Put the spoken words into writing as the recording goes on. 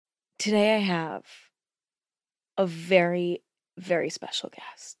Today I have a very, very special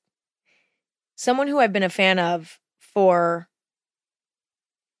guest. Someone who I've been a fan of for,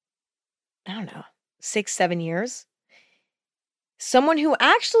 6, 7 years. Someone who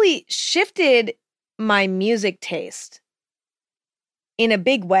actually shifted my music taste in a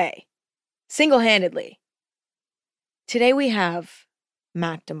big way, single-handedly. Today we have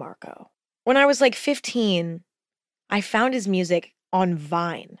Mac DeMarco. When I was like 15, I found his music on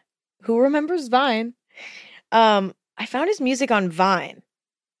Vine. Who remembers Vine? I found his music on Vine.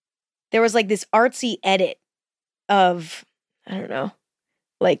 There was like this artsy edit of,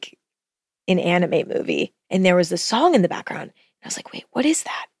 like an anime movie. And there was this song in the background. And I was like, wait, what is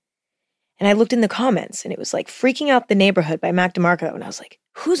that? And I looked in the comments and it was like Freaking Out the Neighborhood by Mac DeMarco. And I was like,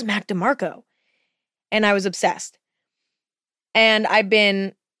 who's Mac DeMarco? And I was obsessed. And I've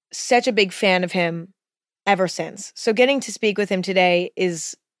been such a big fan of him ever since. So getting to speak with him today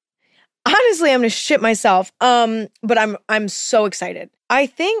is, honestly, I'm going to shit myself. But I'm so excited. I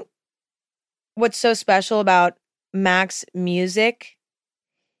think what's so special about Mac's music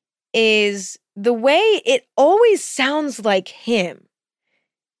is the way it always sounds like him.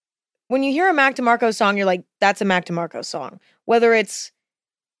 When you hear a Mac DeMarco song, you're like, that's a Mac DeMarco song. Whether it's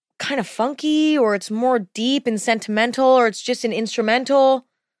kind of funky or it's more deep and sentimental or it's just an instrumental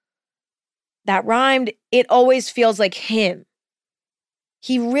that rhymed, it always feels like him.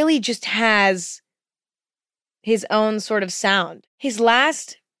 He really just has his own sort of sound. His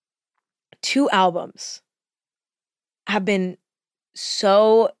last 2 albums have been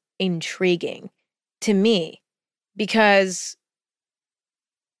so intriguing to me because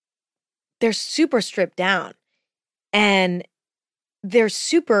they're super stripped down and they're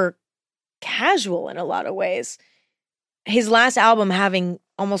super casual in a lot of ways. His last album having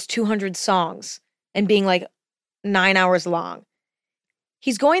almost 200 songs and being like 9 hours long.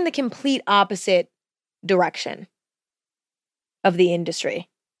 He's going the complete opposite direction of the industry.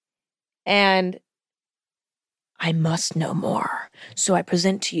 And I must know more. So I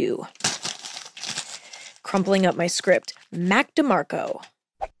present to you, crumpling up my script, Mac DeMarco.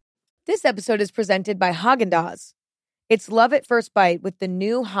 This episode is presented by Haagen-Dazs. It's love at first bite with the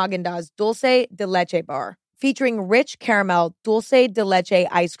new Haagen-Dazs Dulce de Leche bar, featuring rich caramel dulce de leche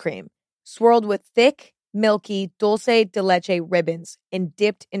ice cream, swirled with thick, milky dulce de leche ribbons and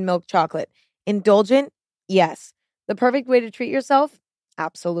dipped in milk chocolate. Indulgent? Yes. The perfect way to treat yourself?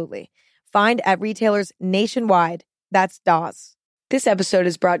 Absolutely. Find at retailers nationwide. That's DAWS. This episode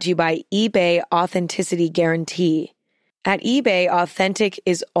is brought to you by eBay Authenticity Guarantee. At eBay, authentic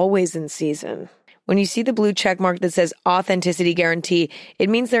is always in season. When you see the blue check mark that says Authenticity Guarantee, it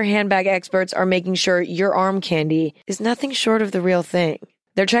means their handbag experts are making sure your arm candy is nothing short of the real thing.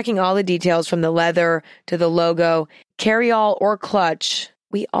 They're checking all the details from the leather to the logo, carry-all or clutch.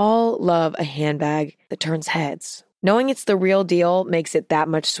 We all love a handbag that turns heads. Knowing it's the real deal makes it that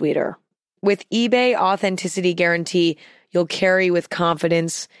much sweeter. With eBay Authenticity Guarantee, you'll carry with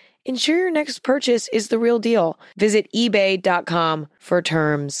confidence. Ensure your next purchase is the real deal. Visit ebay.com for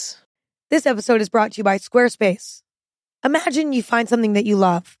terms. This episode is brought to you by Squarespace. Imagine you find something that you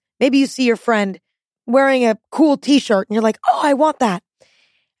love. Maybe you see your friend wearing a cool t-shirt and you're like, oh, I want that.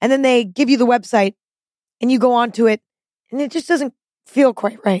 And then they give you the website and you go onto it and it just doesn't feel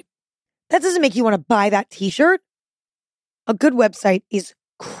quite right. That doesn't make you want to buy that t-shirt. A good website is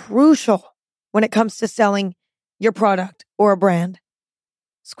crucial when it comes to selling your product or a brand.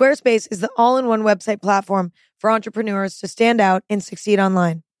 Squarespace is the all-in-one website platform for entrepreneurs to stand out and succeed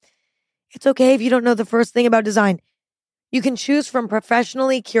online. It's okay if you don't know the first thing about design. You can choose from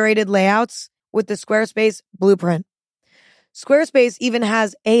professionally curated layouts with the Squarespace Blueprint. Squarespace even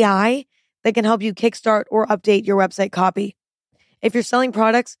has AI that can help you kickstart or update your website copy. If you're selling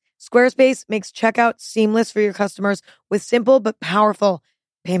products, Squarespace makes checkout seamless for your customers with simple but powerful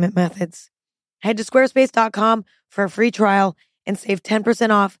payment methods. Head to squarespace.com for a free trial and save 10%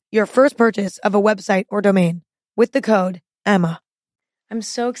 off your first purchase of a website or domain with the code EMMA. I'm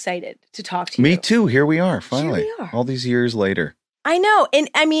so excited to talk to you. Me too. Here we are, finally. Here we are. All these years later. I know. And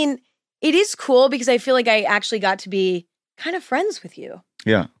I mean, it is cool because I feel like I actually got to be kind of friends with you.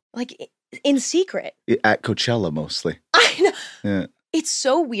 Yeah. Like in secret. At Coachella, mostly. I know. Yeah. It's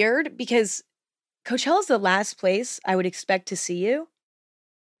so weird because Coachella's the last place I would expect to see you.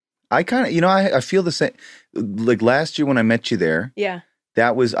 I kind of, I feel the same. Like last year when I met you there. Yeah. I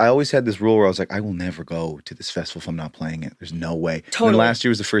always had this rule where I was like, I will never go to this festival if I'm not playing it. There's no way. Totally. And last year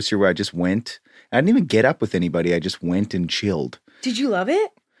was the first year where I just went. I didn't even get up with anybody. I just went and chilled. Did you love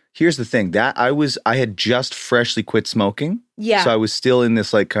it? Here's the thing. I had just freshly quit smoking. Yeah. So I was still in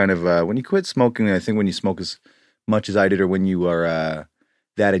this like kind of, when you quit smoking, I think when you smoke as much as I did or when you are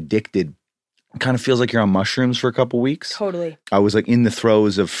that addicted. It kind of feels like you're on mushrooms for a couple weeks. Totally. I was like in the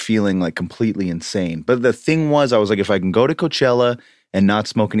throes of feeling like completely insane. But the thing was, I was like, if I can go to Coachella and not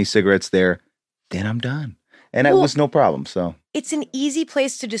smoke any cigarettes there, then I'm done. And it was no problem. So it's an easy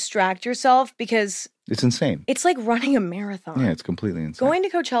place to distract yourself because it's insane. It's like running a marathon. Yeah, it's completely insane. Going to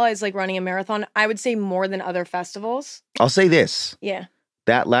Coachella is like running a marathon. I would say more than other festivals. I'll say this. Yeah.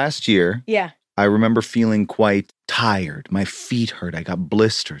 That last year, I remember feeling quite tired. My feet hurt. I got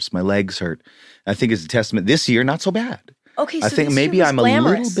blisters. My legs hurt. I think it's a testament. This year, not so bad. Okay, so I think this maybe year was I'm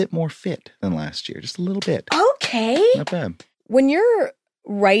glamorous. a little bit more fit than last year. Just a little bit. Okay. Not bad. When you're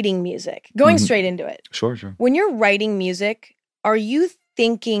writing music, going straight into it. Sure. When you're writing music, are you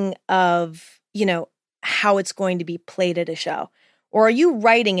thinking of, how it's going to be played at a show? Or are you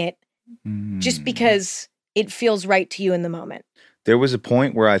writing it just because it feels right to you in the moment? There was a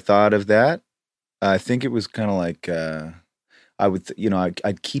point where I thought of that. I think it was kind of like I would,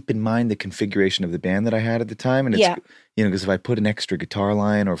 I'd keep in mind the configuration of the band that I had at the time, and it's, because if I put an extra guitar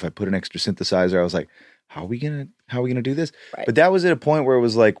line or if I put an extra synthesizer, I was like, how are we gonna do this? Right. But that was at a point where it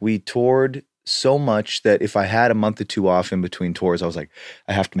was like we toured so much that if I had a month or two off in between tours, I was like,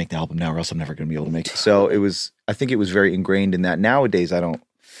 I have to make the album now, or else I'm never gonna be able to make it. So I think it was very ingrained in that. Nowadays, I don't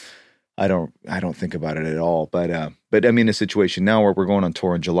think about it at all. But I'm in a situation now where we're going on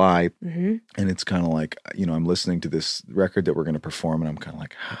tour in July, and it's kind of like, I'm listening to this record that we're going to perform, and I'm kind of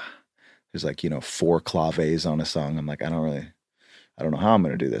like, there's like, 4 claves on a song. I'm like, I don't know how I'm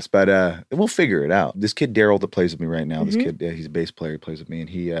going to do this, but we'll figure it out. This kid Daryl that plays with me right now, this kid, he's a bass player, he plays with me, and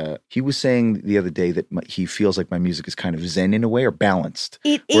he was saying the other day that he feels like my music is kind of zen in a way, or balanced.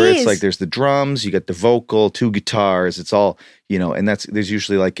 Where it's like there's the drums, you got the vocal, 2 guitars, it's all, and there's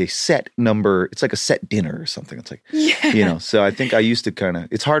usually like a set number, it's like a set dinner or something. It's like, so I think I used to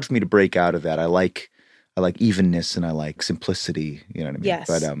it's hard for me to break out of that. I like evenness and I like simplicity, you know what I mean? Yes.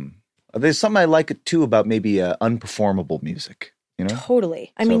 But there's something I like too about maybe unperformable music.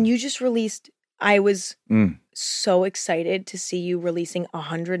 Totally. I mean, you just released, I was so excited to see you releasing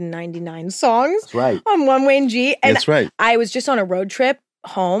 199 songs on One Way and G. And that's right. I was just on a road trip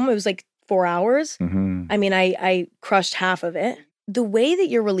home. It was like 4 hours. Mm-hmm. I mean, I crushed half of it. The way that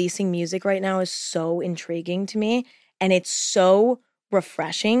you're releasing music right now is so intriguing to me. And it's so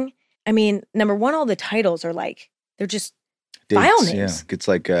refreshing. I mean, number one, all the titles are like, they're just dates, file names. Yeah, it's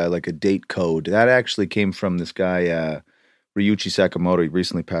like a date code. That actually came from this guy, Ryuichi Sakamoto. He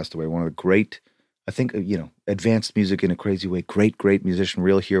recently passed away. One of the great, I think, advanced music in a crazy way. Great musician,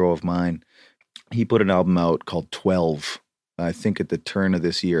 real hero of mine. He put an album out called 12, I think at the turn of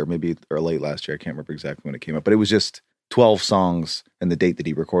this year, maybe or late last year. I can't remember exactly when it came out, but it was just 12 songs and the date that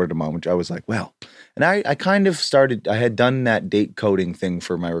he recorded them on, which I was like, well. And I kind of started, I had done that date coding thing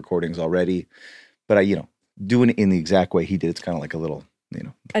for my recordings already, but doing it in the exact way he did, it's kind of like a little,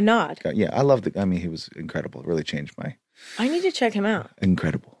 a nod. Yeah, I loved it. I mean, he was incredible. It really changed I need to check him out.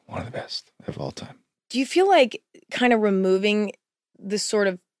 Incredible. One of the best of all time. Do you feel like kind of removing this sort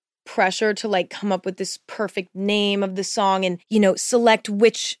of pressure to like come up with this perfect name of the song and, select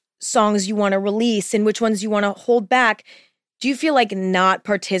which songs you want to release and which ones you want to hold back? Do you feel like not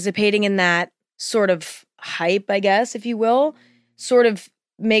participating in that sort of hype, I guess, if you will, sort of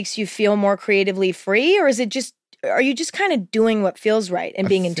makes you feel more creatively free? Or are you just kind of doing what feels right and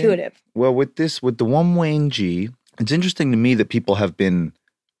being intuitive? Well, with the One Way and G, it's interesting to me that people have been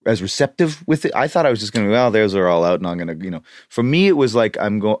as receptive with it. I thought I was just going to, theirs are all out and I'm going to, for me, it was like I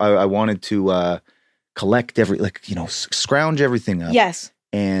wanted to collect scrounge everything up. Yes.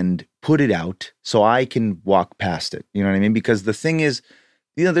 And put it out so I can walk past it. You know what I mean? Because the thing is,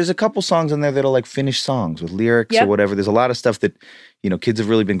 there's a couple songs on there that are like finished songs with lyrics or whatever. There's a lot of stuff that, kids have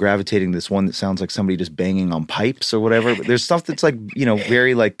really been gravitating to this one that sounds like somebody just banging on pipes or whatever. But there's stuff that's like,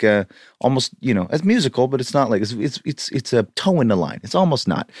 very like almost, it's musical, but it's not like, it's a toe in the line. It's almost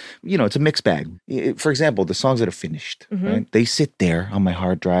not. It's a mixed bag. For example, the songs that are finished, right? They sit there on my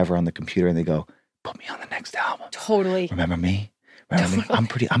hard drive or on the computer and they go, put me on the next album. Totally. Remember me? Remember me?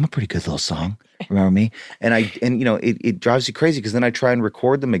 I'm a pretty good little song. Remember me? And it drives you crazy because then I try and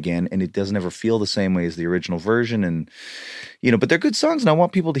record them again and it doesn't ever feel the same way as the original version. And, but they're good songs and I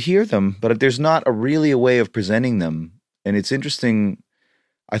want people to hear them, but there's not really a way of presenting them. And it's interesting.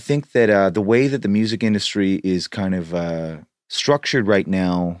 I think that the way that the music industry is kind of structured right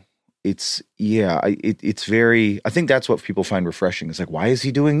now, it's very, I think that's what people find refreshing. It's like, why is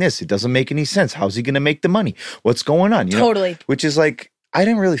he doing this? It doesn't make any sense. How's he going to make the money? What's going on? Totally. Which is like, I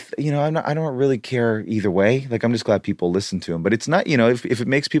didn't really, I don't really care either way. Like, I'm just glad people listen to him, but it's not, if it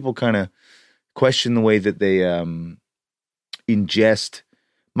makes people kind of question the way that they ingest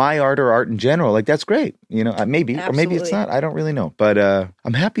my art or art in general, like that's great. You know, maybe, Absolutely. or maybe it's not. I don't really know. But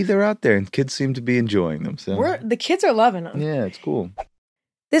I'm happy they're out there and kids seem to be enjoying them. So the kids are loving them. Yeah, it's cool.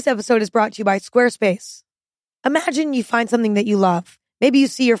 This episode is brought to you by Squarespace. Imagine you find something that you love. Maybe you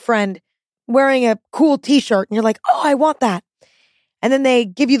see your friend wearing a cool t-shirt and you're like, oh, I want that. And then they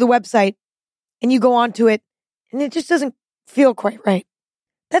give you the website and you go onto it and it just doesn't feel quite right.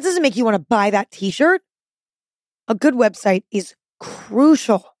 That doesn't make you want to buy that t-shirt. A good website is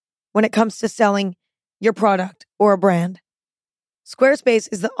crucial when it comes to selling your product or a brand. Squarespace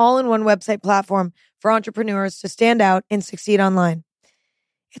is the all-in-one website platform for entrepreneurs to stand out and succeed online.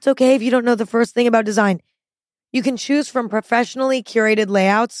 It's okay if you don't know the first thing about design. You can choose from professionally curated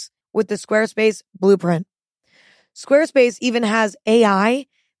layouts with the Squarespace Blueprint. Squarespace even has AI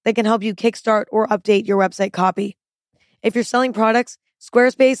that can help you kickstart or update your website copy. If you're selling products,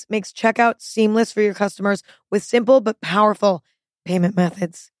 Squarespace makes checkout seamless for your customers with simple but powerful payment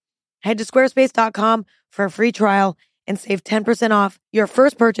methods. Head to squarespace.com for a free trial and save 10% off your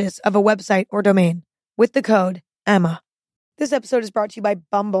first purchase of a website or domain with the code EMMA. This episode is brought to you by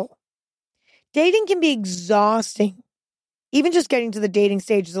Bumble. Dating can be exhausting. Even just getting to the dating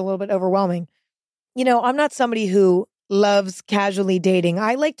stage is a little bit overwhelming. You know, I'm not somebody who loves casually dating.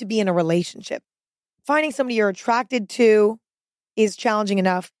 I like to be in a relationship. Finding somebody you're attracted to is challenging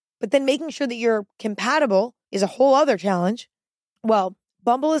enough, but then making sure that you're compatible is a whole other challenge. Well,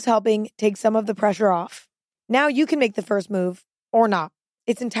 Bumble is helping take some of the pressure off. Now you can make the first move or not.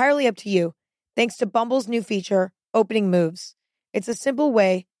 It's entirely up to you, thanks to Bumble's new feature, Opening Moves. It's a simple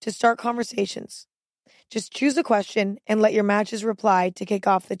way to start conversations. Just choose a question and let your matches reply to kick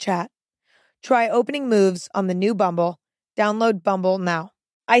off the chat. Try Opening Moves on the new Bumble. Download Bumble now.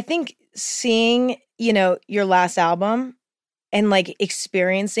 I think seeing, your last album and like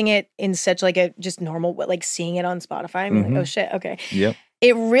experiencing it in such like a just normal, like seeing it on Spotify, I'm like, oh shit, okay. Yep.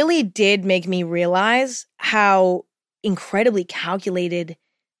 It really did make me realize how incredibly calculated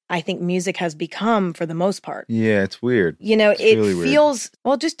I think music has become for the most part. Yeah, it's weird. It really feels,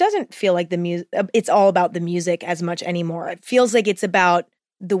 well, it just doesn't feel like the music, it's all about the music as much anymore. It feels like it's about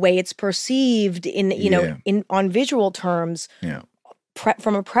the way it's perceived on visual terms,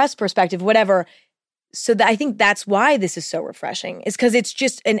 from a press perspective, whatever. So I think that's why this is so refreshing, is because it's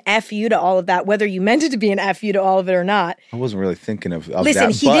just an FU to all of that, whether you meant it to be an FU to all of it or not. I wasn't really thinking of Listen,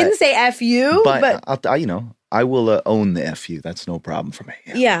 that. He didn't say FU, but I will own the FU. That's no problem for me.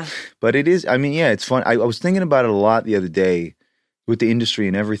 Yeah. But it is, it's fun. I was thinking about it a lot the other day with the industry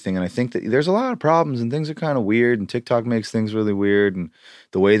and everything. And I think that there's a lot of problems and things are kind of weird. And TikTok makes things really weird. And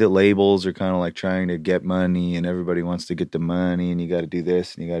the way that labels are kind of like trying to get money and everybody wants to get the money and you got to do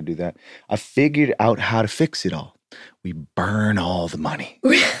this and you got to do that. I figured out how to fix it all. We burn all the money.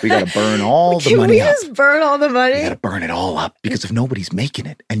 We got to burn all the money up. Can we just burn all the money? We got to burn it all up because if nobody's making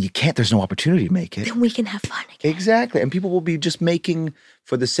it and you can't, there's no opportunity to make it. Then we can have fun again. Exactly. And people will be just making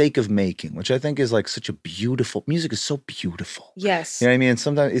for the sake of making, which I think is like such a beautiful, music is so beautiful. Yes. You know what I mean? And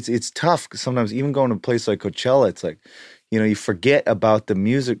sometimes it's tough because sometimes even going to a place like Coachella, it's like, you forget about the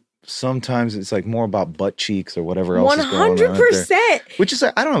music. Sometimes it's like more about butt cheeks or whatever else is going on. 100%. Which is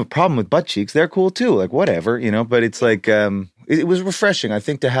like, I don't have a problem with butt cheeks. They're cool too. Like whatever, but it's like, it was refreshing, I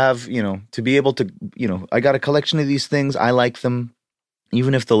think, to have, to be able to, I got a collection of these things. I like them.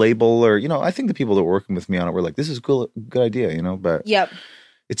 Even if the label or, I think the people that were working with me on it were like, this is a cool, good idea, but yep.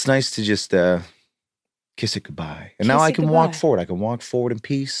 It's nice to just kiss it goodbye. And now I can walk forward. I can walk forward in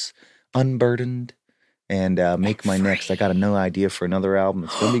peace, unburdened. And make my next. I got a new idea for another album.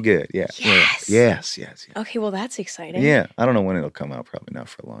 It's gonna be good. Yeah. Yes. Okay, well that's exciting. Yeah, I don't know when it'll come out. Probably not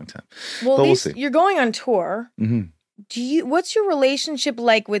for a long time. Well, but we'll see. You're going on tour. Mm-hmm. What's your relationship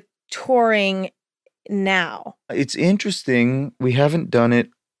like with touring now? It's interesting. We haven't done it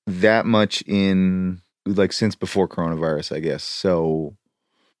that much since before coronavirus, I guess. So,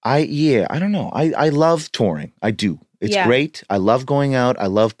 I don't know. I love touring. I do. It's great. I love going out. I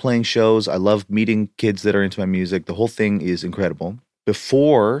love playing shows. I love meeting kids that are into my music. The whole thing is incredible.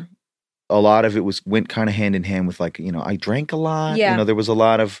 Before, a lot of it went kind of hand in hand with like, I drank a lot. Yeah. There was a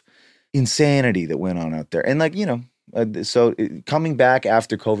lot of insanity that went on out there. And like, so coming back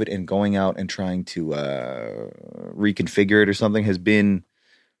after COVID and going out and trying to reconfigure it or something has been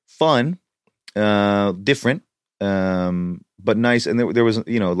fun, different. But nice. And there was,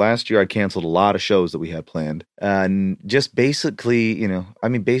 last year I canceled a lot of shows that we had planned. And just basically,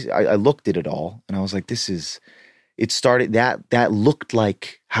 I looked at it all and I was like, it started, that looked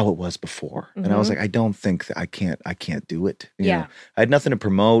like how it was before. Mm-hmm. And I was like, I don't think that I can't do it. You know? I had nothing to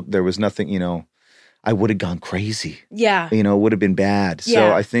promote. There was nothing, I would have gone crazy. Yeah. It would have been bad. So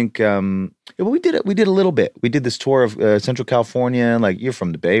Yeah. I think we did it. We did a little bit. We did this tour of Central California. Like, you're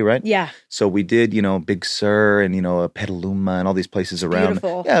from the Bay, right? Yeah. So we did, Big Sur and, Petaluma and all these places around.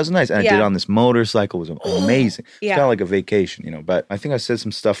 Beautiful. Yeah, it was nice. And I did it on this motorcycle. It was amazing. It's Yeah. kind of like a vacation, But I think I said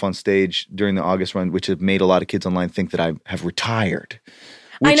some stuff on stage during the August run, which have made a lot of kids online think that I have retired.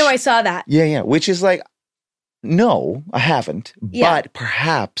 I know, I saw that. Yeah. Which is like, no, I haven't. Yeah. But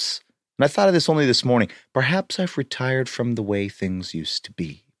perhaps, and I thought of this only this morning, perhaps I've retired from the way things used to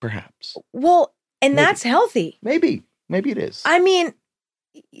be. Perhaps. Well, and Maybe. that's healthy. Maybe it is. I mean,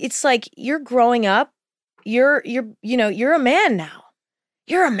 it's like you're growing up. You're a man now.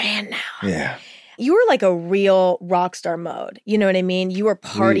 You're a man now. Yeah. You were like a real rock star mode. You know what I mean? You were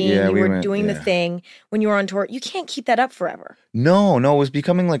partying. You were doing the thing when you were on tour. You can't keep that up forever. No, it was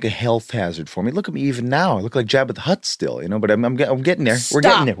becoming like a health hazard for me. Look at me even now. I look like Jabba the Hutt still, but I'm getting there.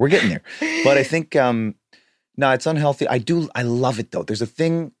 Stop. We're getting there. But I think, no, it's unhealthy. I love it though. There's a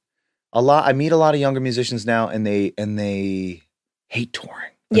thing, I meet a lot of younger musicians now and they hate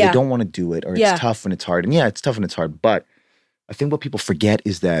touring. They don't want to do it, or it's tough and it's hard. And yeah, it's tough and it's hard. But I think what people forget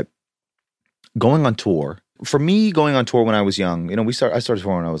is that going on tour, for me, going on tour when I was young, I started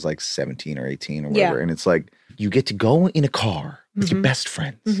touring when I was like 17 or 18 or whatever. Yeah. And it's like, you get to go in a car with your best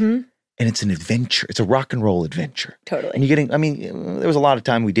friends. Mm-hmm. And it's an adventure. It's a rock and roll adventure. Totally. And there was a lot of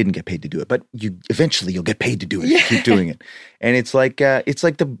time we didn't get paid to do it, but eventually you'll get paid to do it. Yeah. You keep doing it. And it's like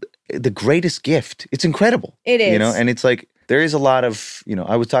the greatest gift. It's incredible. It is. And it's like, there is a lot of,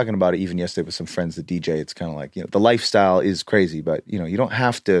 I was talking about it even yesterday with some friends that DJ. It's kind of like, the lifestyle is crazy, but, you don't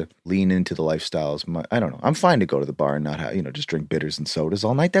have to lean into the lifestyle as much. I don't know. I'm fine to go to the bar and not have, just drink bitters and sodas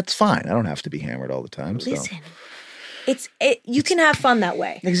all night. That's fine. I don't have to be hammered all the time. Listen, you can have fun that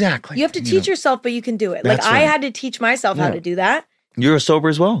way. Exactly. You have to teach yourself, but you can do it. Like, I had to teach myself how to do that. You're sober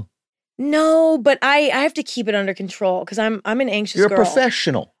as well? No, but I have to keep it under control because I'm an anxious girl. You're a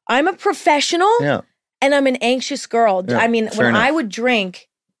professional. I'm a professional. Yeah. And I'm an anxious girl. Yeah, I mean, when enough. I would drink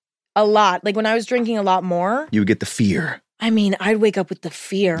a lot, like when I was drinking a lot more. You would get the fear. I mean, I'd wake up with the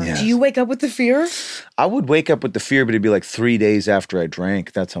fear. Yes. Do you wake up with the fear? I would wake up with the fear, but it'd be like 3 days after I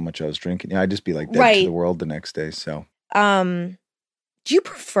drank. That's how much I was drinking. I'd just be like dead to the world the next day. So, do you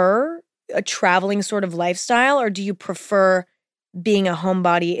prefer a traveling sort of lifestyle, or do you prefer being a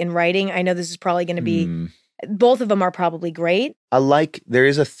homebody in writing? I know this is probably going to be, both of them are probably great. There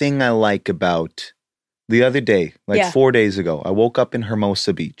is a thing I like about the other day, 4 days ago, I woke up in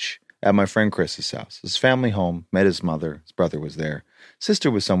Hermosa Beach at my friend Chris's house. His family home, met his mother, his brother was there. Sister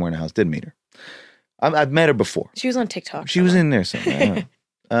was somewhere in the house, didn't meet her. I've met her before. She was on TikTok. She was in there somewhere.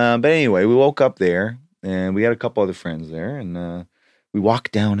 But anyway, we woke up there and we had a couple other friends there and we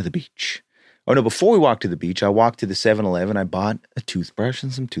walked down to the beach. Oh no, before we walked to the beach, I walked to the 7-Eleven. I bought a toothbrush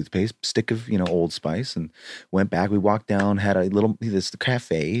and some toothpaste, stick of, Old Spice, and went back. We walked down, had the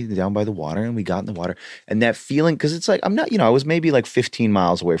cafe down by the water, and we got in the water. And that feeling, because it's like, I'm not, I was maybe like 15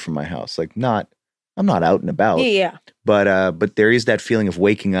 miles away from my house. Like I'm not out and about. Yeah. But there is that feeling of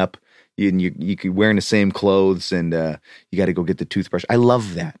waking up and you're wearing the same clothes and you got to go get the toothbrush. I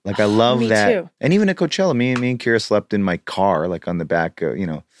love that. Like I love me that. Too. And even at Coachella, me and Kira slept in my car, like on the back,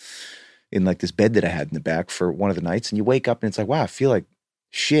 in like this bed that I had in the back for one of the nights. And you wake up and it's like, wow, I feel like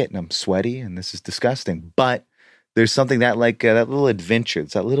shit and I'm sweaty and this is disgusting. But there's something that that little adventure,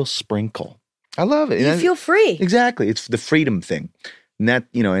 it's that little sprinkle. I love it. You feel free. Exactly. It's the freedom thing. And that,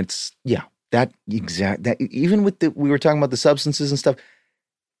 even with we were talking about the substances and stuff,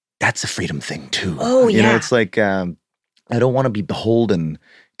 that's a freedom thing too. Oh, yeah. It's like, I don't want to be beholden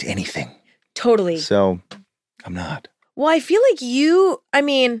to anything. Totally. So I'm not. Well, I feel like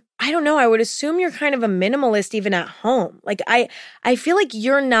I don't know. I would assume you're kind of a minimalist even at home. Like I feel like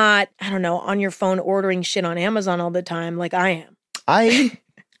you're not, I don't know, on your phone ordering shit on Amazon all the time like I am. I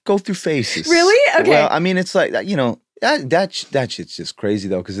go through phases. Really? Okay. Well, I mean, it's like, that shit's just crazy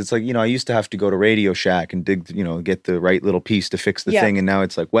though. Cause it's like, I used to have to go to Radio Shack and dig, get the right little piece to fix the thing. And now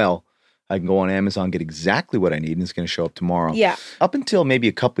it's like, well, I can go on Amazon, get exactly what I need, and it's going to show up tomorrow. Yeah. Up until maybe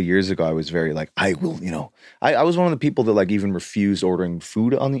a couple years ago, I was very like, I will, I was one of the people that like even refused ordering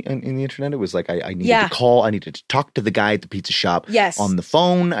food on in the internet. It was like I needed to call, I needed to talk to the guy at the pizza shop on the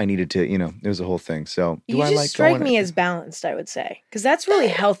phone. I needed to, it was a whole thing. So you just strike me as balanced, I would say, because that's really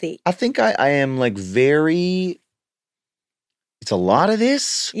healthy. I think I am like very. It's a lot of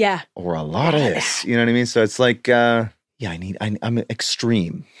this, or a lot of this. You know what I mean? So it's like, I'm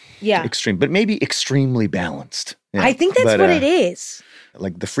extreme. Yeah. Extreme, but maybe extremely balanced. Yeah. I think that's what it is.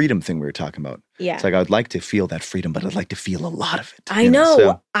 Like the freedom thing we were talking about. Yeah. It's like I would like to feel that freedom, but I'd like to feel a lot of it. I know.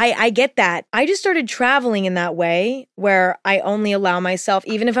 So. I get that. I just started traveling in that way where I only allow myself,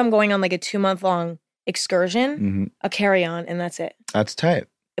 even if I'm going on like a 2-month long excursion, a carry-on, and that's it. That's tight.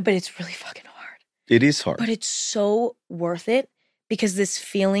 But it's really fucking hard. It is hard. But it's so worth it because this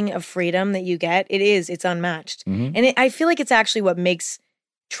feeling of freedom that you get, it's unmatched. And I feel like it's actually what makes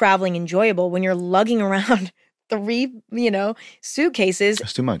traveling enjoyable when you're lugging around 3, suitcases.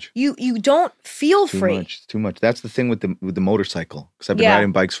 That's too much. You don't feel free. It's too much. That's the thing with the motorcycle. Because I've been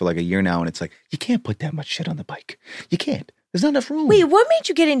riding bikes for like a year now, and it's like, you can't put that much shit on the bike. You can't. There's not enough room. Wait, what made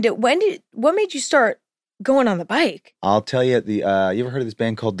you get into, what made you start going on the bike? I'll tell you, you ever heard of this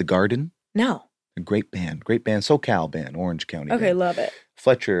band called The Garden? No. A great band, SoCal band, Orange County. Okay, band. love it.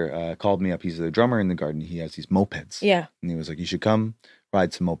 Fletcher called me up. He's the drummer in The Garden. He has these mopeds. Yeah. And he was like, you should come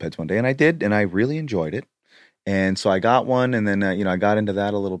ride some mopeds one day. And I did, and I really enjoyed it. And so I got one, and then, I got into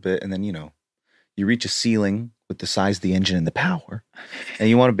that a little bit. And then, you reach a ceiling with the size of the engine and the power. And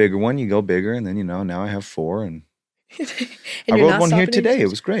you want a bigger one, you go bigger. And then, now I have 4. And, I rode one here today. It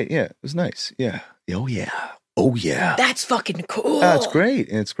was great. Yeah, it was nice. Yeah. Oh, yeah. Oh, yeah. That's fucking cool. That's great.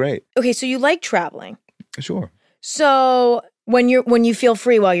 It's great. Okay, so you like traveling. Sure. So when you feel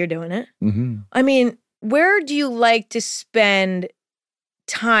free while you're doing it, I mean, where do you like to spend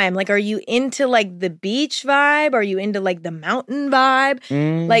time? Like, are you into like the beach vibe? Are you into like the mountain vibe?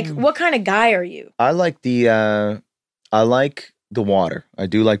 Like, what kind of guy are you? I like the water. I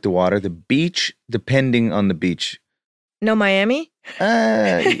do like the water. The beach, depending on the beach. No Miami?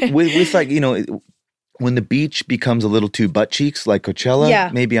 With like, when the beach becomes a little too butt cheeks, like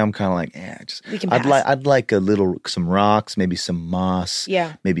Coachella, maybe I'm kind of like, I'd like some rocks, maybe some moss.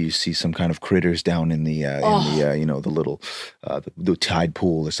 Yeah. Maybe you see some kind of critters down in the the little the tide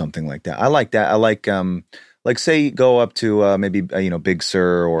pool or something like that. I like that. I like say go up to maybe Big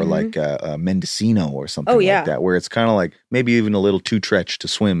Sur or like Mendocino or something like that, where it's kind of like maybe even a little too treacherous to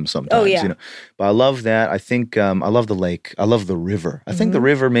swim sometimes. But I love that. I think I love the lake. I love the river. I think the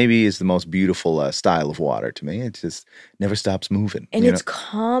river maybe is the most beautiful style of water to me. It just never stops moving. And it's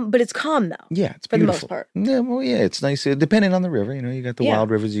calm, but it's calm though. Yeah, it's for beautiful. the most part. Yeah, well, yeah, it's nice. Depending on the river, you got the wild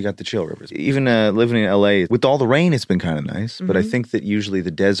rivers, you got the chill rivers. Even living in LA, with all the rain, it's been kind of nice. But I think that usually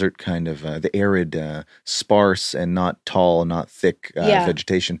the desert kind of, the arid, sparse and not tall, not thick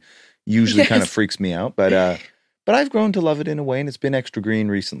vegetation usually kind of freaks me out. But I've grown to love it in a way, and it's been extra green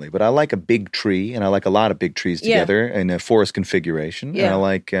recently. But I like a big tree, and I like a lot of big trees together in a forest configuration. Yeah. And I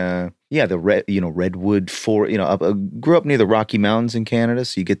like, the redwood forest. I grew up near the Rocky Mountains in Canada,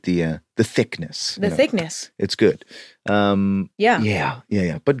 so you get the thickness. The thickness. It's good. Yeah.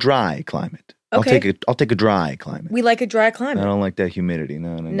 But dry climate. Okay. I'll take a dry climate. We like a dry climate. I don't like that humidity.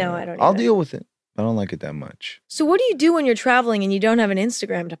 No, I don't. I'll deal with it. I don't like it that much. So what do you do when you're traveling and you don't have an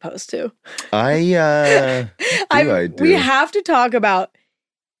Instagram to post to? I do. We have to talk about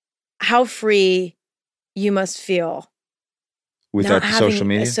how free you must feel without social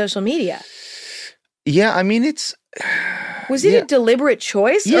media. Social media. Yeah, I mean it's. Was it a deliberate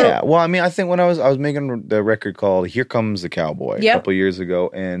choice? Yeah. Well, I mean, I think when I was making the record called "Here Comes the Cowboy" a couple years ago,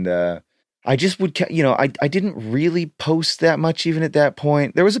 and. I just would, I didn't really post that much even at that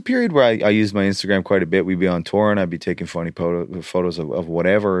point. There was a period where I used my Instagram quite a bit. We'd be on tour and I'd be taking funny photos of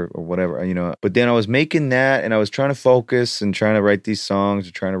whatever. But then I was making that and I was trying to focus and trying to write these songs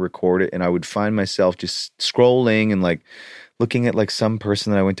and trying to record it. And I would find myself just scrolling and like looking at like some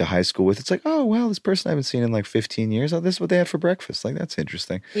person that I went to high school with. It's like, oh, well, this person I haven't seen in like 15 years. Oh, this is what they had for breakfast. Like, that's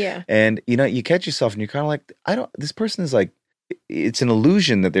interesting. Yeah. And, you catch yourself and you're kind of like, this person is like, it's an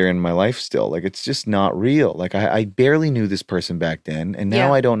illusion that they're in my life still. Like, it's just not real. Like, I barely knew this person back then, and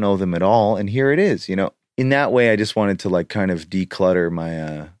now I don't know them at all. And here it is, In that way, I just wanted to like kind of declutter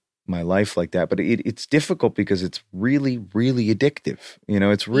my life like that. But it's difficult because it's really, really addictive.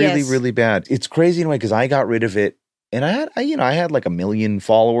 It's really, really bad. It's crazy in a way because I got rid of it, and I had like 1 million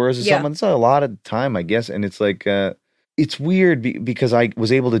followers or something. It's not a lot of time, I guess. And it's like. It's weird because I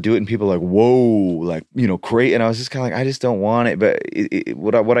was able to do it and people are like, whoa, like, great. And I was just kind of like, I just don't want it. But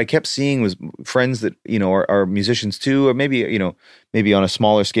what I kept seeing was friends that, are musicians too, or maybe, maybe on a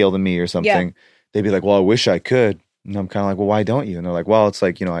smaller scale than me or something. Yeah. They'd be like, well, I wish I could. And I'm kind of like, well, why don't you? And they're like, well, it's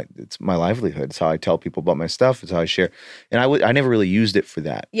like, it's my livelihood. It's how I tell people about my stuff. It's how I share. And I never really used it for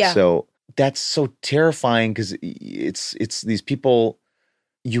that. Yeah. So that's so terrifying because it's these people.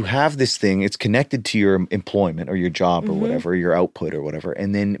 You have this thing, it's connected to your employment or your job or whatever, your output or whatever.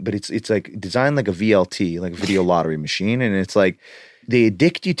 And then, but it's like designed like a VLT, like a video lottery machine. And it's like, they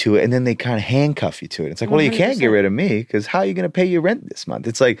addict you to it and then they kind of handcuff you to it. It's like, 100%. Well, you can't get rid of me because how are you going to pay your rent this month?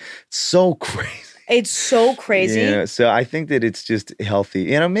 It's like, so crazy. It's so crazy. So I think that it's just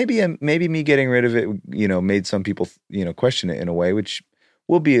healthy. Maybe me getting rid of it, made some people, question it in a way, which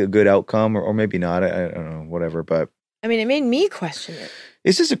will be a good outcome or maybe not. I don't know, whatever. But I mean, it made me question it.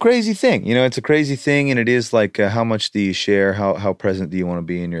 It's just a crazy thing. It's a crazy thing, and it is like how much do you share? How present do you want to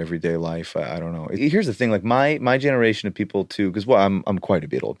be in your everyday life? I don't know. Here's the thing, like my generation of people too, because I'm quite a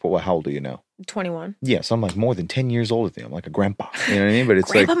bit old. But how old are you now? 21. Yes, I'm like more than 10 years older than you. I'm like a grandpa. You know what I mean? But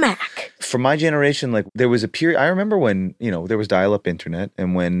it's Grandpa like Mac. For my generation, like there was a period. I remember when there was dial-up internet,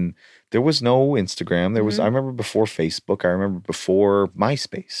 and when there was no Instagram. There was, I remember before Facebook. I remember before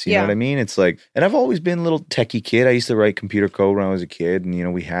MySpace. You know what I mean? It's like, and I've always been a little techie kid. I used to write computer code when I was a kid,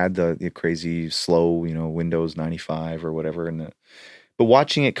 and we had the crazy slow, Windows 95 or whatever. But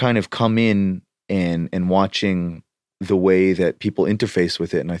watching it kind of come in and watching the way that people interface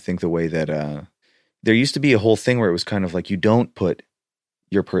with it, and I think the way that there used to be a whole thing where it was kind of like you don't put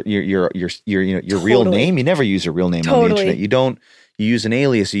your real name. You never use a real name on the internet. You use an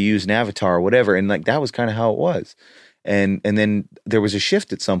alias, you use an avatar or whatever. And like, that was kind of how it was. And then there was a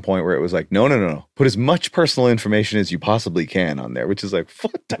shift at some point where it was like, no. Put as much personal information as you possibly can on there, which is like,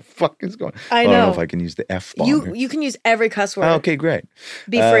 what the fuck is going on? I know. I don't know if I can use the F bomb. You can use every cuss word. Oh, okay, great.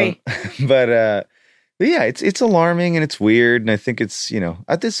 Be free. But yeah, it's alarming and it's weird. And I think it's,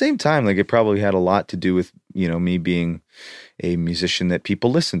 at the same time, like it probably had a lot to do with, me being a musician that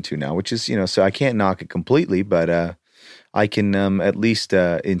people listen to now, which is, so I can't knock it completely, but I can at least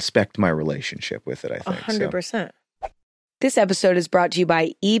inspect my relationship with it, I think. 100%. This episode is brought to you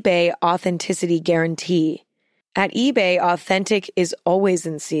by eBay Authenticity Guarantee. At eBay, authentic is always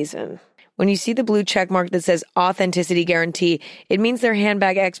in season. When you see the blue check mark that says Authenticity Guarantee, it means their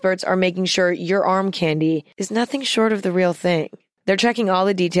handbag experts are making sure your arm candy is nothing short of the real thing. They're checking all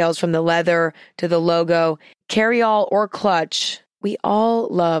the details from the leather to the logo, carry-all or clutch. We all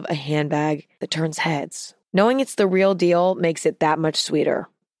love a handbag that turns heads. Knowing it's the real deal makes it that much sweeter.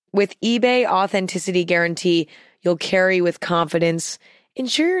 With eBay Authenticity Guarantee, you'll carry with confidence.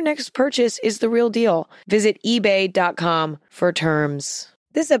 Ensure your next purchase is the real deal. Visit ebay.com for terms.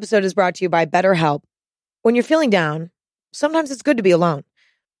 This episode is brought to you by BetterHelp. When you're feeling down, sometimes it's good to be alone,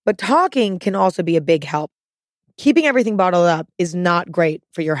 but talking can also be a big help. Keeping everything bottled up is not great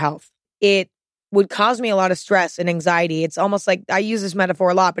for your health. It would cause me a lot of stress and anxiety. It's almost like, I use this metaphor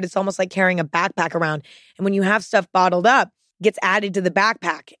a lot, but it's almost like carrying a backpack around. And when you have stuff bottled up, it gets added to the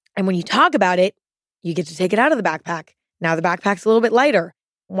backpack. And when you talk about it, you get to take it out of the backpack. Now the backpack's a little bit lighter.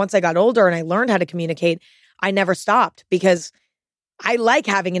 Once I got older and I learned how to communicate, I never stopped because I like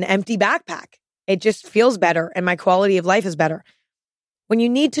having an empty backpack. It just feels better and my quality of life is better. When you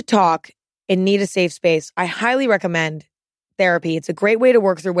need to talk and need a safe space, I highly recommend therapy. It's a great way to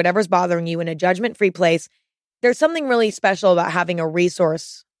work through whatever's bothering you in a judgment-free place. There's something really special about having a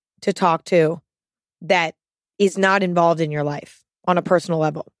resource to talk to that is not involved in your life on a personal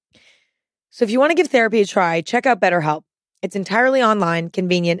level. So if you want to give therapy a try, check out BetterHelp. It's entirely online,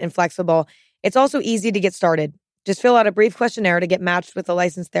 convenient, and flexible. It's also easy to get started. Just fill out a brief questionnaire to get matched with a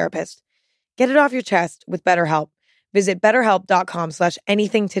licensed therapist. Get it off your chest with BetterHelp. Visit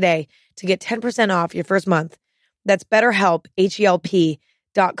betterhelp.com/anything today to get 10% off your first month. That's BetterHelp,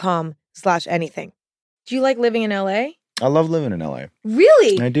 HELP.com/anything. Do you like living in LA? I love living in LA.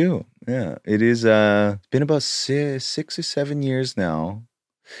 Really? I do. Yeah. It is, been about 6 or 7 years now.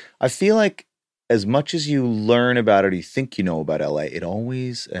 I feel like as much as you learn about it or you think you know about LA, it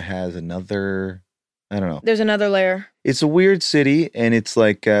always has another, I don't know. There's another layer. It's a weird city, and it's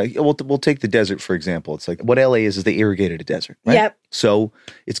like, we'll take the desert, for example. It's like, what LA is they irrigated a desert, right? Yep. So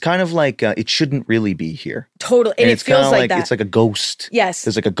it's kind of like, it shouldn't really be here. Totally. And it feels like that. It's like a ghost. Yes.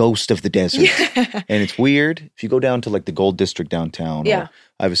 There's like a ghost of the desert. Yeah. And it's weird. If you go down to like the Gold District downtown, or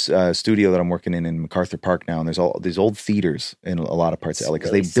I have a studio that I'm working in MacArthur Park now, and there's all these old theaters in a lot of parts of LA because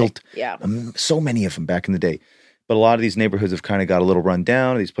they built so many of them back in the day. But a lot of these neighborhoods have kind of got a little run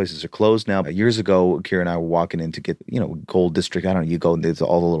down. These places are closed now. Years ago, Kira and I were walking in to get, Gold District. I don't know, you go and there's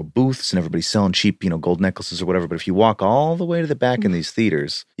all the little booths and everybody's selling cheap, gold necklaces or whatever. But if you walk all the way to the back in these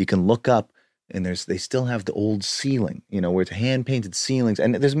theaters, you can look up and they still have the old ceiling, where it's hand-painted ceilings.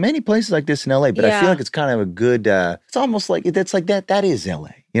 And there's many places like this in LA, but I feel like it's kind of a good, it's almost like, that is LA.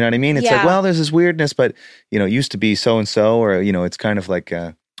 You know what I mean? It's like, well, there's this weirdness, but, it used to be so-and-so, or, it's kind of like,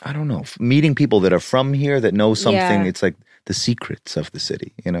 I don't know, meeting people that are from here that know something. Yeah. It's like the secrets of the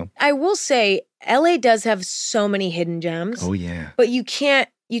city, I will say LA does have so many hidden gems. Oh yeah. But you can't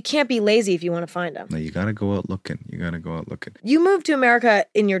be lazy if you want to find them. No, you got to go out looking. You moved to America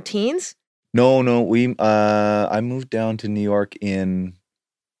in your teens? No, I moved down to New York in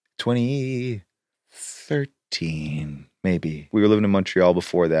 2013, maybe. We were living in Montreal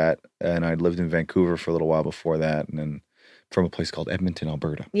before that, and I'd lived in Vancouver for a little while before that, and then from a place called Edmonton,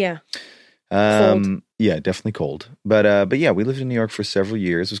 Alberta. Yeah. Cold. Yeah, definitely cold. But yeah, we lived in New York for several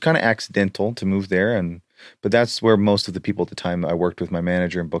years. It was kind of accidental to move there, but that's where most of the people at the time I worked with, my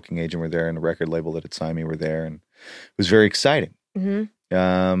manager and booking agent were there, and the record label that had signed me were there, and it was very exciting. Mm-hmm.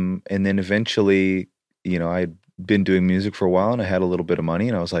 And then eventually, I had been doing music for a while, and I had a little bit of money,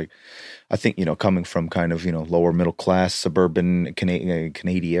 and I was like, I think, coming from kind of, lower middle class, suburban Canada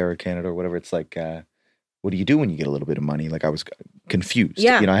or Canada or whatever, it's like, what do you do when you get a little bit of money? Like I was confused.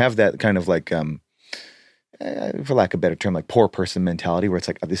 Yeah. I have that kind of like, for lack of a better term, like poor person mentality where it's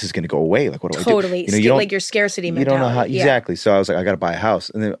like, oh, this is going to go away. Like, what do I do? Totally. You don't, like your scarcity mentality. You don't know how, exactly. So I was like, I got to buy a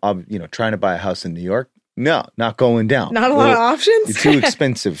house. And then, trying to buy a house in New York, no, not going down. Not a lot of options. It's too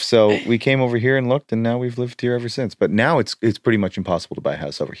expensive. So we came over here and looked, and now we've lived here ever since. But now it's pretty much impossible to buy a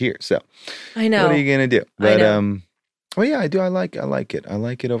house over here. So I know. What are you going to do? But, I know. well, yeah, I do. I like it. I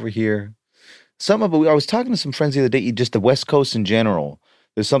like it over here. I was talking to some friends the other day, just the West Coast in general.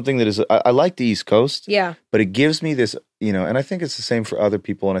 There's something that is, I like the East Coast. Yeah. But it gives me this, and I think it's the same for other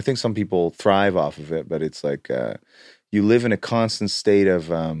people. And I think some people thrive off of it, but it's like, you live in a constant state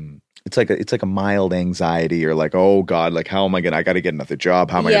of, it's like a mild anxiety or like, oh God, like how am I I got to get another job.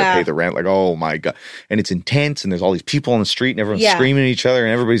 How am I going to pay the rent? Like, oh my God. And it's intense and there's all these people on the street and everyone's screaming at each other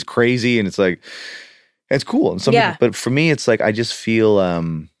and everybody's crazy. And it's like, it's cool. And some people, but for me, it's like, I just feel,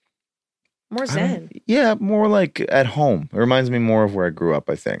 more zen. Yeah, more like at home. It reminds me more of where I grew up,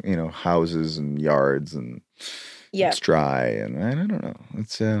 I think. Houses and yards and it's dry and I don't know.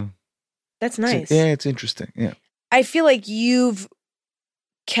 It's that's nice. It's interesting. Yeah. I feel like you've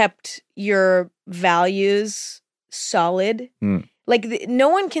kept your values solid. Like no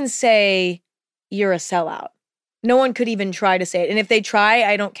one can say you're a sellout. No one could even try to say it. And if they try,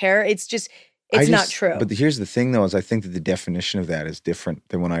 I don't care. It's just It's not true. But here's the thing, though, is I think that the definition of that is different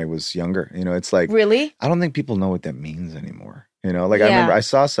than when I was younger. It's like... Really? I don't think people know what that means anymore. I remember I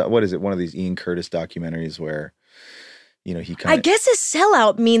saw one of these Ian Curtis documentaries where, he kind of... I guess a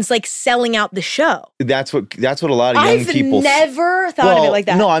sellout means like selling out the show. That's what a lot of young people... I've never thought of it like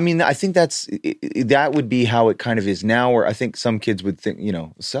that. No, I mean, I think that would be how it kind of is now, where I think some kids would think,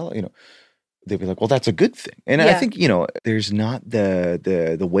 they'd be like, well, that's a good thing. And I think, there's not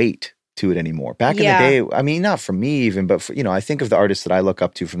the weight to it anymore. Back in the day, I mean, not for me even, but for, I think of the artists that I look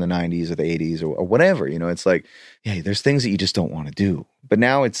up to from the 90s or the 80s or whatever, it's like, yeah, there's things that you just don't want to do. But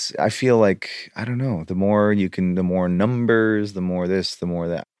now I feel like, I don't know, the more numbers, the more this, the more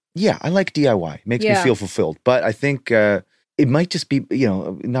that. Yeah, I like DIY. It makes me feel fulfilled. But I think it might just be,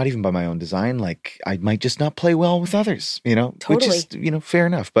 not even by my own design, like I might just not play well with others, Totally. Which is, fair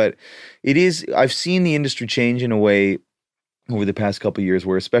enough. But it is, I've seen the industry change in a way over the past couple of years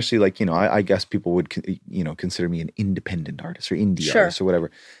where especially like, I guess people would, consider me an independent artist or indie artist or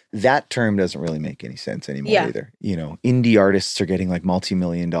whatever. That term doesn't really make any sense anymore either. Indie artists are getting like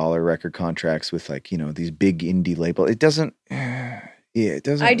multi-million-dollar record contracts with like, these big indie label. It doesn't, it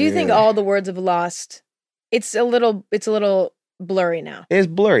doesn't. I do think all the words have lost. It's a little blurry now. It's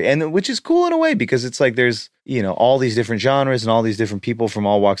blurry, and which is cool in a way because it's like there's all these different genres and all these different people from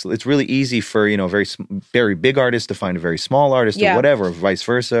all walks. It's really easy for very very big artists to find a very small artist or whatever, or vice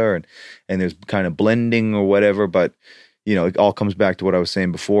versa, and there's kind of blending or whatever. But it all comes back to what I was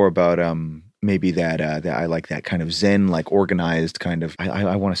saying before about maybe that I like that kind of zen, like organized kind of.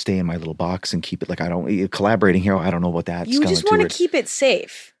 I want to stay in my little box and keep it like I don't collaborating here. I don't know what that's. You just want to keep it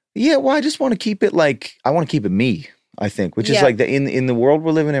safe. Yeah, well, I just want to keep it like I want to keep it me. I think, which is like in the world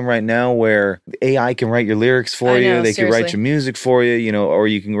we're living in right now, where AI can write your lyrics for you, they can write your music for you, or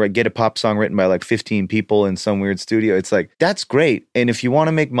you can get a pop song written by like 15 people in some weird studio. It's like that's great, and if you want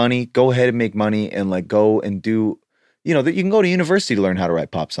to make money, go ahead and make money, and like go and do, that you can go to university to learn how to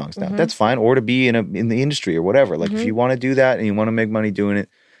write pop songs now. That's fine, or to be in the industry or whatever. Like if you want to do that and you want to make money doing it.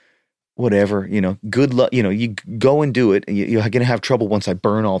 Whatever, good luck, you go and do it. And you're going to have trouble once I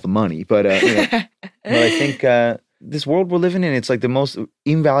burn all the money. But, but I think this world we're living in, it's like the most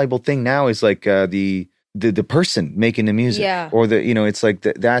invaluable thing now is like the person making the music. Yeah. Or it's like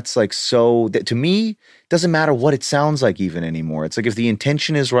that's like so, that to me, doesn't matter what it sounds like even anymore. It's like if the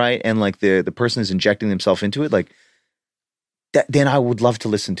intention is right and like the person is injecting themselves into it, like, then I would love to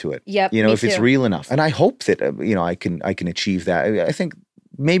listen to it. Yep, if it's real enough. And I hope that, I can achieve that. I think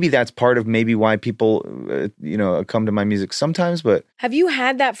maybe that's part of maybe why people, come to my music sometimes, but. Have you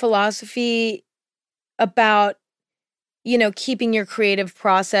had that philosophy about, keeping your creative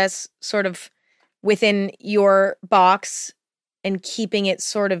process sort of within your box and keeping it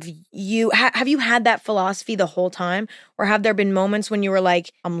sort of you? Have you had that philosophy the whole time? Or have there been moments when you were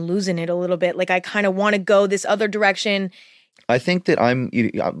like, I'm losing it a little bit. Like I kind of want to go this other direction. I think that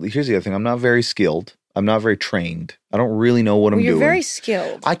here's the other thing. I'm not very skilled. I'm not very trained. I don't really know what I'm doing. You're very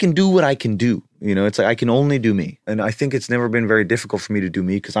skilled. I can do what I can do. You know, it's like I can only do me. And I think it's never been very difficult for me to do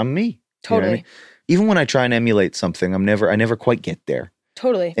me because I'm me. Totally. You know what I mean? Even when I try and emulate something, I never quite get there.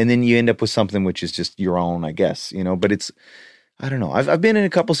 Totally. And then you end up with something which is just your own, I guess, you know, but I don't know. I've been in a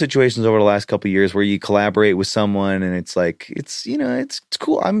couple situations over the last couple of years where you collaborate with someone and it's like, it's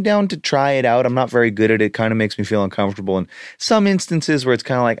cool. I'm down to try it out. I'm not very good at it. Kind of makes me feel uncomfortable. And some instances where it's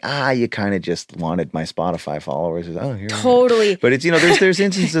kind of like, you kind of just wanted my Spotify followers. Here. Totally. But it's, there's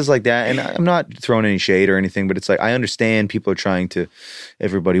instances like that. And I'm not throwing any shade or anything, but it's like, I understand people are trying to,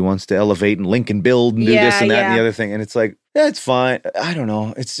 everybody wants to elevate and link and build and do this and that and the other thing. And it's like, yeah, it's fine. I don't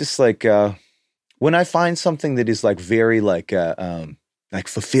know. It's just like, when I find something that is like very like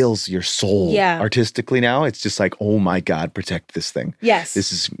fulfills your soul artistically now, it's just like, oh my God, protect this thing. Yes.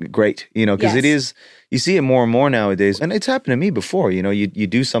 This is great, because it is, you see it more and more nowadays. And it's happened to me before, you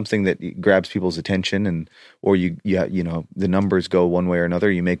do something that grabs people's attention or the numbers go one way or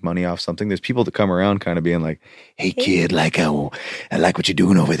another, you make money off something. There's people that come around kind of being like, hey kid, I like what you're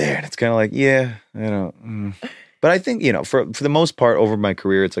doing over there. And it's kind of like, yeah, I don't. But I think, for the most part over my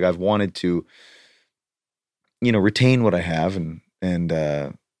career, it's like I've wanted to, retain what I have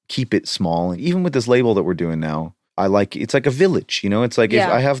and keep it small. And even with this label that we're doing now, it's like a village, it's like if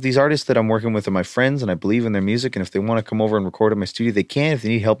I have these artists that I'm working with are my friends and I believe in their music. And if they want to come over and record at my studio, they can. If they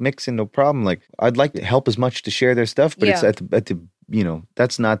need help mixing, no problem. Like I'd like to help as much to share their stuff, but it's at the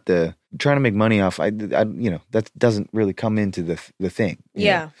that's not the trying to make money off. That doesn't really come into the thing. You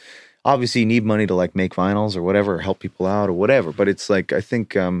know? Obviously you need money to like make vinyls or whatever, or help people out or whatever. But it's like, I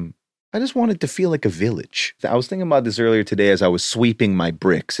think, I just wanted to feel like a village. I was thinking about this earlier today as I was sweeping my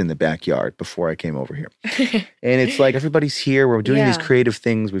bricks in the backyard before I came over here. And it's like everybody's here. We're doing these creative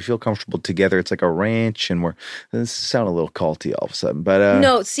things. We feel comfortable together. It's like a ranch and this sound a little culty all of a sudden. But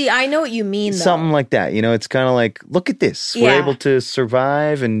no, see, I know what you mean though. Something like that. It's kind of like, look at this. We're able to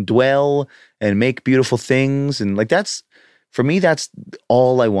survive and dwell and make beautiful things. And like for me, that's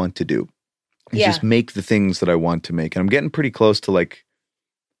all I want to do. Is just make the things that I want to make. And I'm getting pretty close to like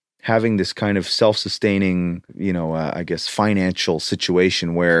having this kind of self-sustaining, I guess, financial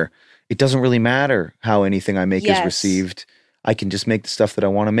situation where it doesn't really matter how anything I make is received. I can just make the stuff that I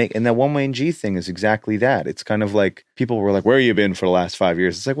want to make. And that One Way and G thing is exactly that. It's kind of like people were like, where have you been for the last 5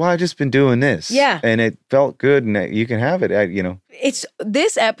 years? It's like, well, I've just been doing this. Yeah. And it felt good and you can have it,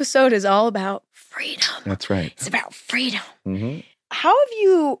 This episode is all about freedom. That's right. It's about freedom. Mm-hmm. How have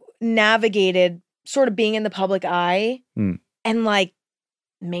you navigated sort of being in the public eye and like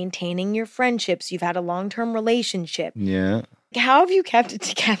maintaining your friendships? You've had a long-term relationship. Yeah. How have you kept it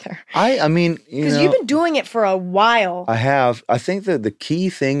together? I mean, because you've been doing it for a while. I have. I think that the key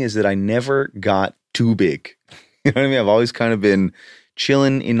thing is that I never got too big. You know what I mean? I've always kind of been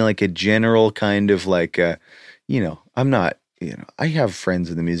chilling in like a general kind of like, I'm not, I have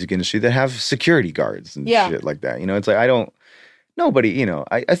friends in the music industry that have security guards and shit like that. It's like, nobody,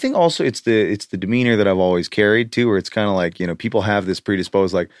 I think also it's the demeanor that I've always carried too, where it's kind of like, people have this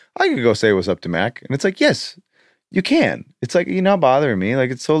predisposed, like, I could go say what's up to Mac. And it's like, yes, you can. It's like, you're not bothering me.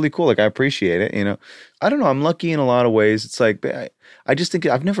 Like, it's totally cool. Like, I appreciate it, I don't know. I'm lucky in a lot of ways. It's like, I just think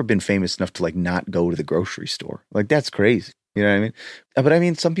I've never been famous enough to like not go to the grocery store. Like, that's crazy. You know what I mean? But I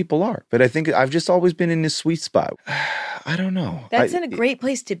mean, some people are. But I think I've just always been in this sweet spot. I don't know. That's a great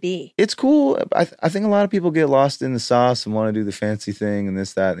place to be. It's cool. I think a lot of people get lost in the sauce and want to do the fancy thing and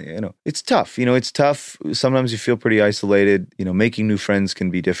this, that. It's tough. It's tough. Sometimes you feel pretty isolated. Making new friends can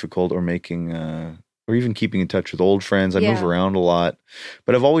be difficult, or making, or even keeping in touch with old friends. I move around a lot.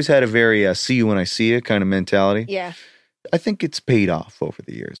 But I've always had a very see you when I see you kind of mentality. Yeah. I think it's paid off over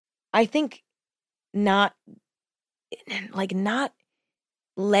the years. I think not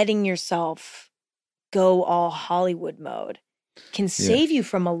letting yourself go all Hollywood mode can save you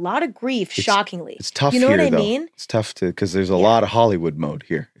from a lot of grief, shockingly. It's tough here, what I though. Mean? It's tough because there's a lot of Hollywood mode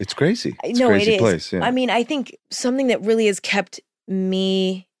here. It's crazy. It's a crazy place. Yeah. I mean, I think something that really has kept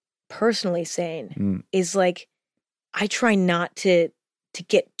me personally sane is like, I try not to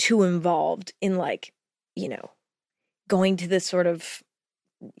get too involved in like, going to this sort of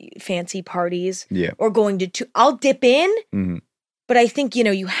fancy parties or going to I'll dip in, but I think,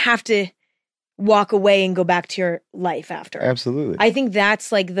 you have to walk away and go back to your life after. Absolutely. I think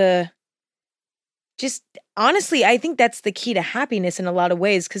that's like honestly, I think that's the key to happiness in a lot of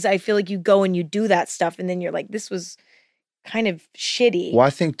ways, because I feel like you go and you do that stuff and then you're like, this was kind of shitty. Well,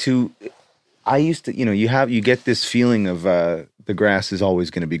 I think too, I used to, you get this feeling of the grass is always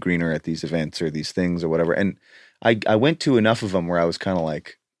going to be greener at these events or these things or whatever. And I went to enough of them where I was kind of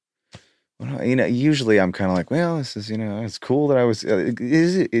like, Usually I'm kind of like, well, this is, it's cool that I was,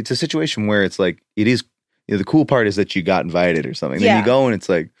 it's a situation where it's like, it is, the cool part is that you got invited or something. Then you go and it's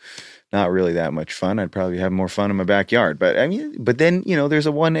like, not really that much fun. I'd probably have more fun in my backyard. But but then, there's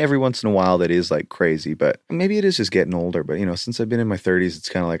a one every once in a while that is like crazy. But maybe it is just getting older. But, since I've been in my 30s, it's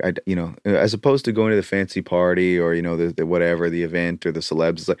kind of like, as opposed to going to the fancy party or, the whatever, the event or the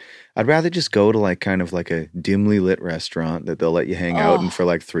celebs, it's like, I'd rather just go to like kind of like a dimly lit restaurant that they'll let you hang out in for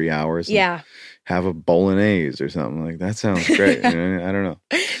like 3 hours. And have a bolognese or something. Like, that sounds great. I don't know.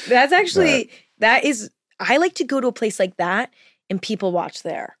 That's actually, I like to go to a place like that. And people watch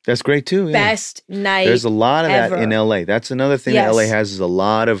there. That's great too. Yeah. Best night. There's a lot of ever. that in LA. That's another thing that LA has, is a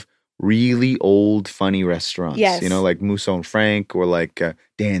lot of really old, funny restaurants. Yes. Like Musso and Frank or like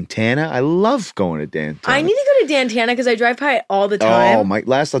Dan Tana. I love going to Dan Tana. I need to go to Dan Tana because I drive by it all the time.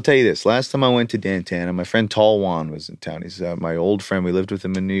 Oh, I'll tell you this. Last time I went to Dan Tana, my friend Tall Juan was in town. He's my old friend. We lived with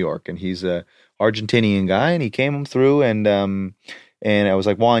him in New York, and he's a Argentinian guy, and he came through and I was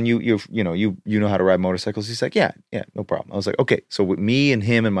like, Juan, you know how to ride motorcycles? He's like, yeah, no problem. I was like, okay. So with me and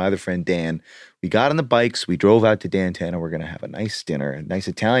him and my other friend Dan, we got on the bikes. We drove out to Dan Tana. We're going to have a nice dinner, a nice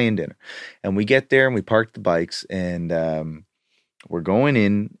Italian dinner. And we get there and we park the bikes and we're going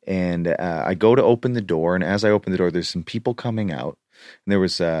in. And I go to open the door. And as I open the door, there's some people coming out. And there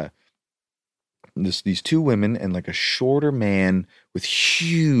was these two women and like a shorter man with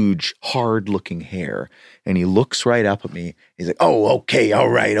huge, hard-looking hair. And he looks right up at me. He's like, oh, okay, all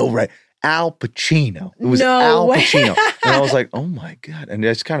right. Al Pacino. It was Al Pacino. And I was like, oh my God. And I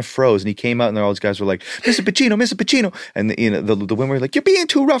just kind of froze. And he came out and all these guys were like, Mr. Pacino. And the women were like, you're being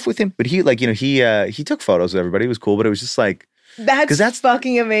too rough with him. But he he took photos of everybody. It was cool. But it was just like, that's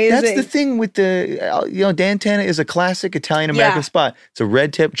fucking amazing. That's the thing with the, Dan Tana is a classic Italian-American spot. It's a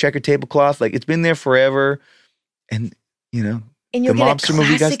red checkered tablecloth. Like, it's been there forever. And, and the mobster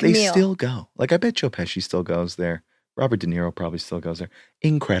movie guys, they meal. still go. Like, I bet Joe Pesci still goes there. Robert De Niro probably still goes there.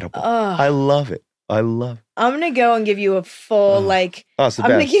 Incredible. I love it. I'm going to go and give you a full, it's the best. I'm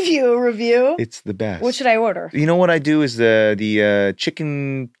going to give you a review. It's the best. What should I order? You know what I do is the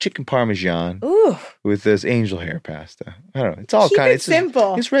chicken parmesan with this angel hair pasta. I don't know. It's all kind of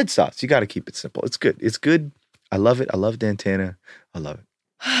simple. It's red sauce. You got to keep it simple. It's good. It's good. I love it. I love Dan Tana. I love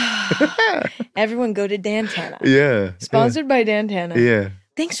it. Everyone go to Dan Tana. Yeah. Sponsored by Dan Tana. Yeah.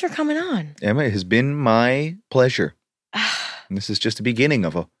 Thanks for coming on. Emma, it has been my pleasure. And this is just the beginning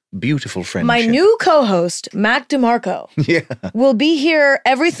of a beautiful friendship. My new co-host, Mac DeMarco, will be here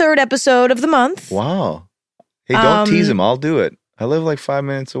every third episode of the month. Wow. Hey, don't tease him. I'll do it. I live like 5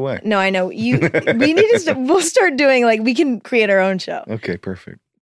 minutes away. No, I know. We need to we'll start doing we can create our own show. Okay, perfect.